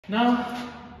Now,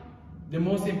 the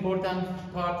most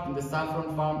important part in the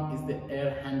saffron farm is the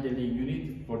air handling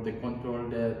unit for the control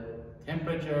the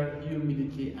temperature,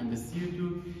 humidity, and the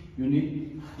CO2. You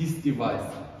need this device,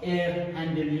 air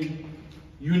handling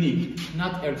unit,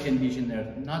 not air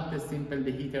conditioner, not the simple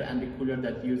the heater and the cooler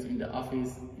that you use in the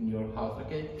office in your house.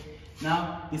 Okay.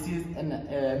 Now this is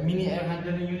a mini air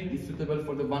handling unit. It's suitable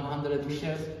for the 100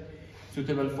 meters,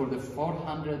 suitable for the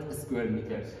 400 square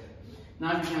meters.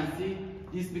 Now you can see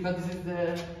this because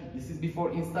this is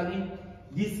before installing.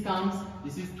 This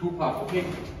is two parts. Okay,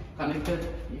 connected.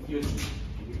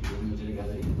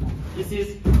 This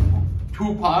is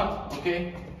two part.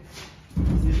 Okay,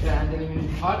 this is the handling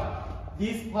unit part.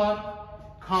 This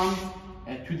part comes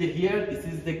to the here. This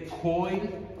is the coil.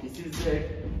 This is the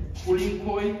cooling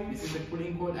coil. This is the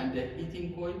cooling coil and the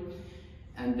heating coil,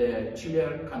 and the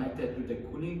chiller connected to the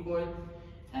cooling coil.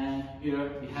 And here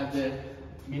we have the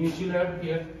mini chiller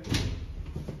here.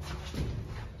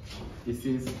 This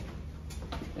is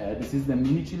the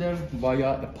mini chiller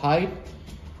via a pipe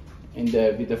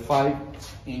with a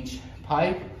 5-inch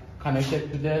pipe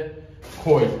connected to the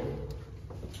coil.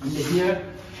 And here,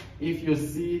 if you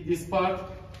see this part,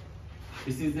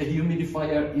 this is the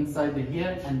humidifier inside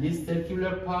here, and this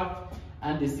circular part,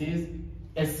 and this is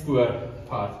a square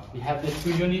part. We have the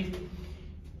two unit.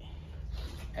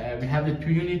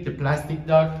 The plastic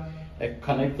duct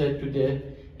connected to the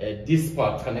this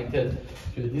part,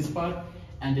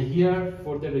 and here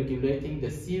for the regulating the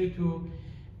CO2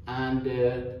 and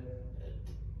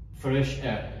fresh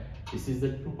air. This is the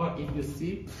two part. If you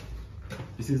see,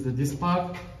 this is this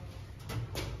part.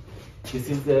 This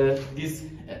is this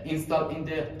installed in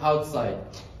the outside.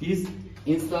 This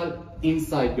installed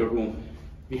inside the room.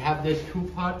 We have the two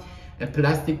part, a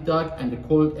plastic duct and the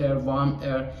cold air, warm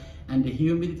air, and the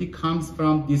humidity comes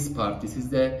from this part. This is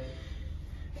the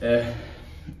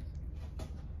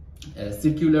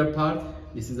circular part.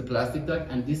 This is a plastic duct,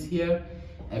 and this here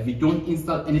we don't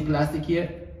install any plastic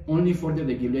here, only for the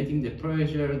regulating the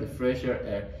pressure, the fresher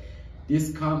air.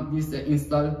 This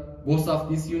install both of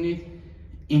this unit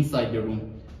inside the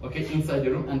room. Okay, inside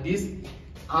the room, and this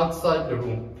outside the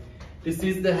room. This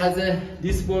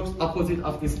works opposite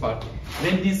of this part.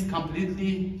 When this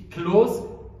completely closed,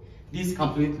 this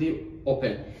completely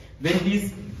open. When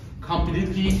this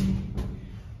completely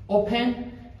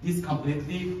open, this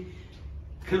completely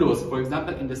closed. For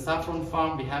example, in the saffron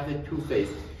farm, we have the two phase.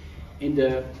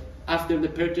 After the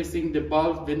purchasing the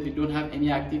bulb, when we don't have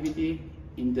any activity,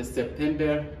 in the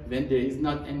September, when there is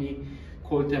not any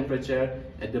cold temperature,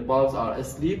 the bulbs are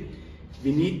asleep,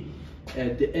 we need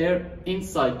the air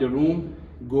inside the room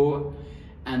go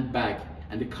and back,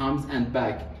 and it comes and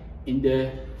back. In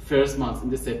the first month, in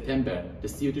the September, the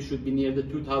CO2 should be near the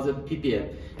 2000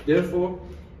 ppm. Therefore,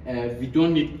 we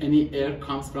don't need any air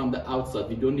comes from the outside.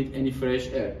 We don't need any fresh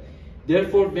air.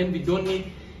 Therefore, when we don't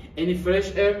need any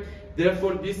fresh air,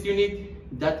 therefore this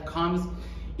unit that comes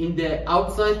in the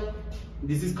outside,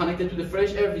 this is connected to the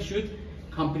fresh air, we should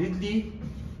completely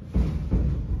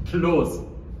close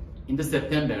in the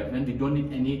September when we don't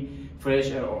need any fresh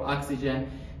air or oxygen.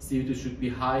 CO2 should be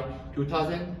high,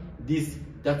 2000.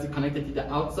 That's connected to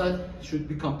the outside should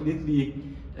be completely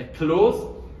closed,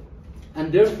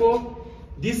 and therefore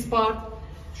this part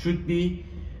should be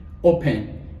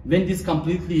open. When this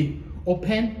completely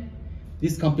open,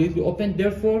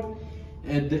 therefore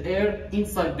the air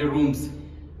inside the rooms,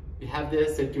 we have the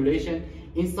circulation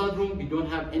inside room. We don't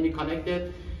have any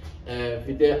connected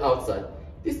with the outside.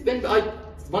 This when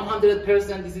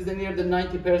 100%, this is near the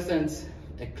 90%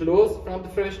 closed from the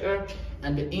fresh air,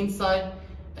 and the inside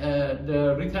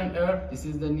the return air, this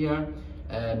is the near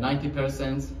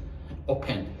 90%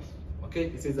 open. Okay,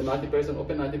 this is the 90%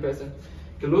 open, 90%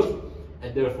 closed,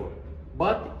 and therefore,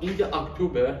 but in the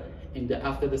October,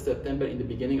 after the September, in the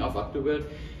beginning of October,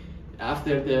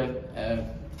 after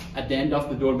at the end of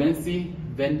the dormancy,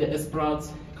 when the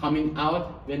sprouts coming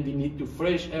out, when we need to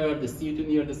fresh air, the CO2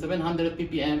 near the 700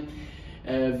 ppm,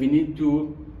 we need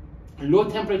to low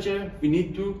temperature, we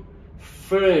need to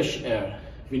fresh air.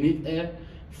 We need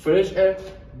fresh air.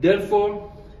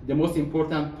 Therefore, the most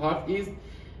important part is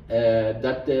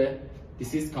that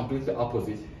this is completely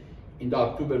opposite. In the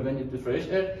October, when it's the fresh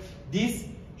air, this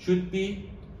should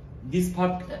be this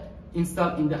part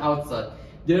installed in the outside.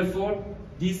 Therefore,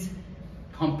 this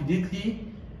completely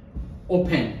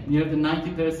open, near the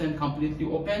 90% completely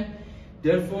open.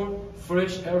 Therefore,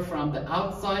 fresh air from the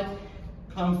outside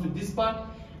comes to this part,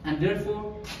 and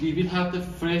therefore we will have the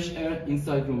fresh air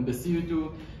inside room. The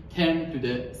CO2 turn to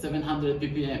the 700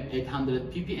 ppm,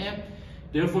 800 ppm.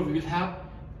 Therefore, we will have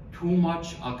too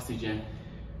much oxygen,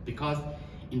 because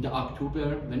in the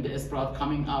October, when the sprout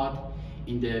coming out,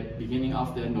 in the beginning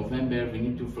of the November we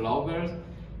need to flowers.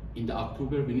 In the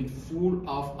October we need full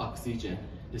of oxygen,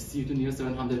 the CO2 near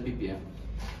 700 ppm.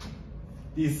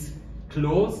 This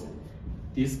close,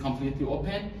 this completely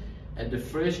open, and the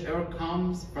fresh air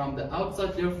comes from the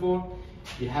outside, therefore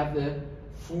we have the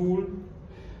full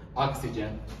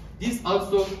oxygen. This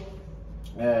also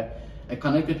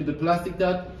connected to the plastic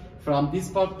duct. From this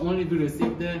part only we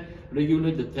receive the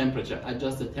regulate the temperature,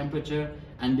 adjust the temperature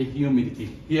and the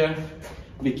humidity. Here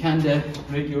we can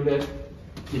regulate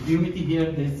the humidity.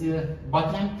 Here there is a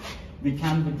button. We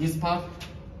can with this part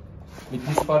we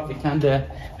can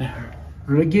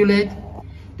regulate.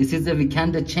 This is we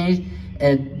can change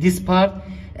this part.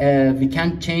 We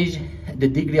can change the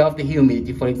degree of the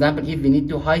humidity. For example, if we need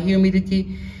to high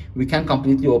humidity, we can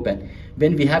completely open.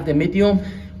 When we have the medium,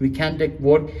 we can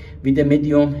work with the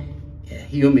medium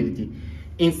humidity.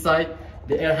 Inside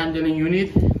the air handling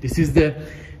unit, this is the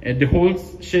whole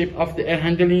shape of the air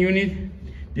handling unit.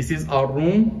 This is our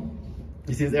room.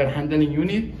 This is air handling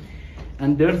unit,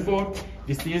 and therefore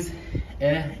this is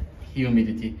a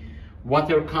humidity.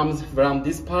 Water comes from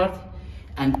this part,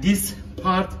 and this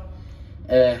part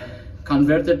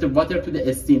converted the water to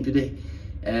the steam, to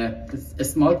the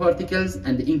small particles,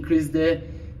 and increase the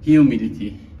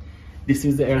humidity. This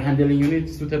is the air handling unit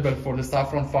suitable for the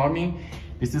saffron farming.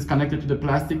 This is connected to the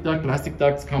plastic duct. Plastic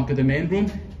ducts come to the main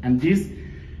room, and this,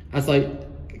 as I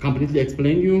completely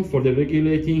explained you, for the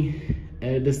regulating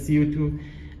the CO2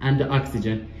 and the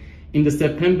oxygen. In the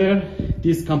September,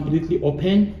 this completely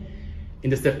open. In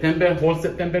the September, whole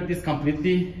September, this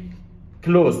completely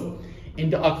closed. In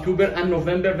the October and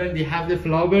November, when we have the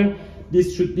flower,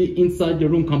 this should be inside the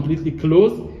room completely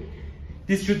closed.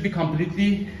 This should be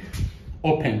completely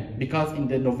open, because in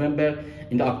the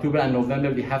October and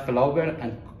November we have flower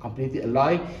and completely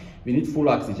alive. We need full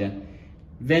oxygen.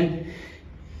 When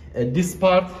this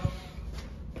part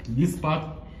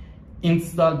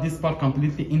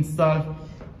completely installed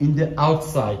in the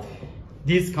outside.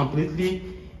 This completely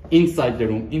inside the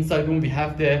room. Inside room we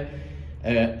have the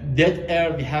dead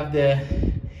air.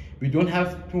 We don't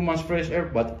have too much fresh air,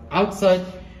 but outside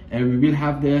we will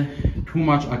have the too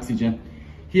much oxygen.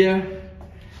 Here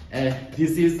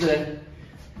this is the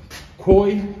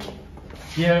coil.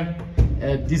 Here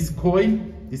this coil.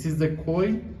 This is the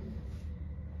coil,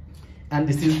 and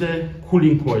this is the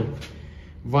cooling coil.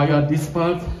 Via this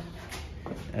part,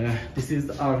 this is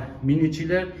our mini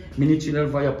chiller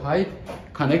via pipe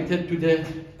connected to the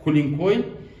cooling coil,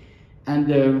 and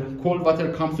the cold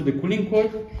water comes to the cooling coil,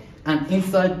 and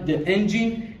inside the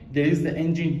engine there is the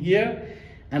engine here,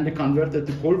 and the converted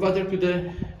the cold water to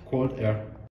the cold air.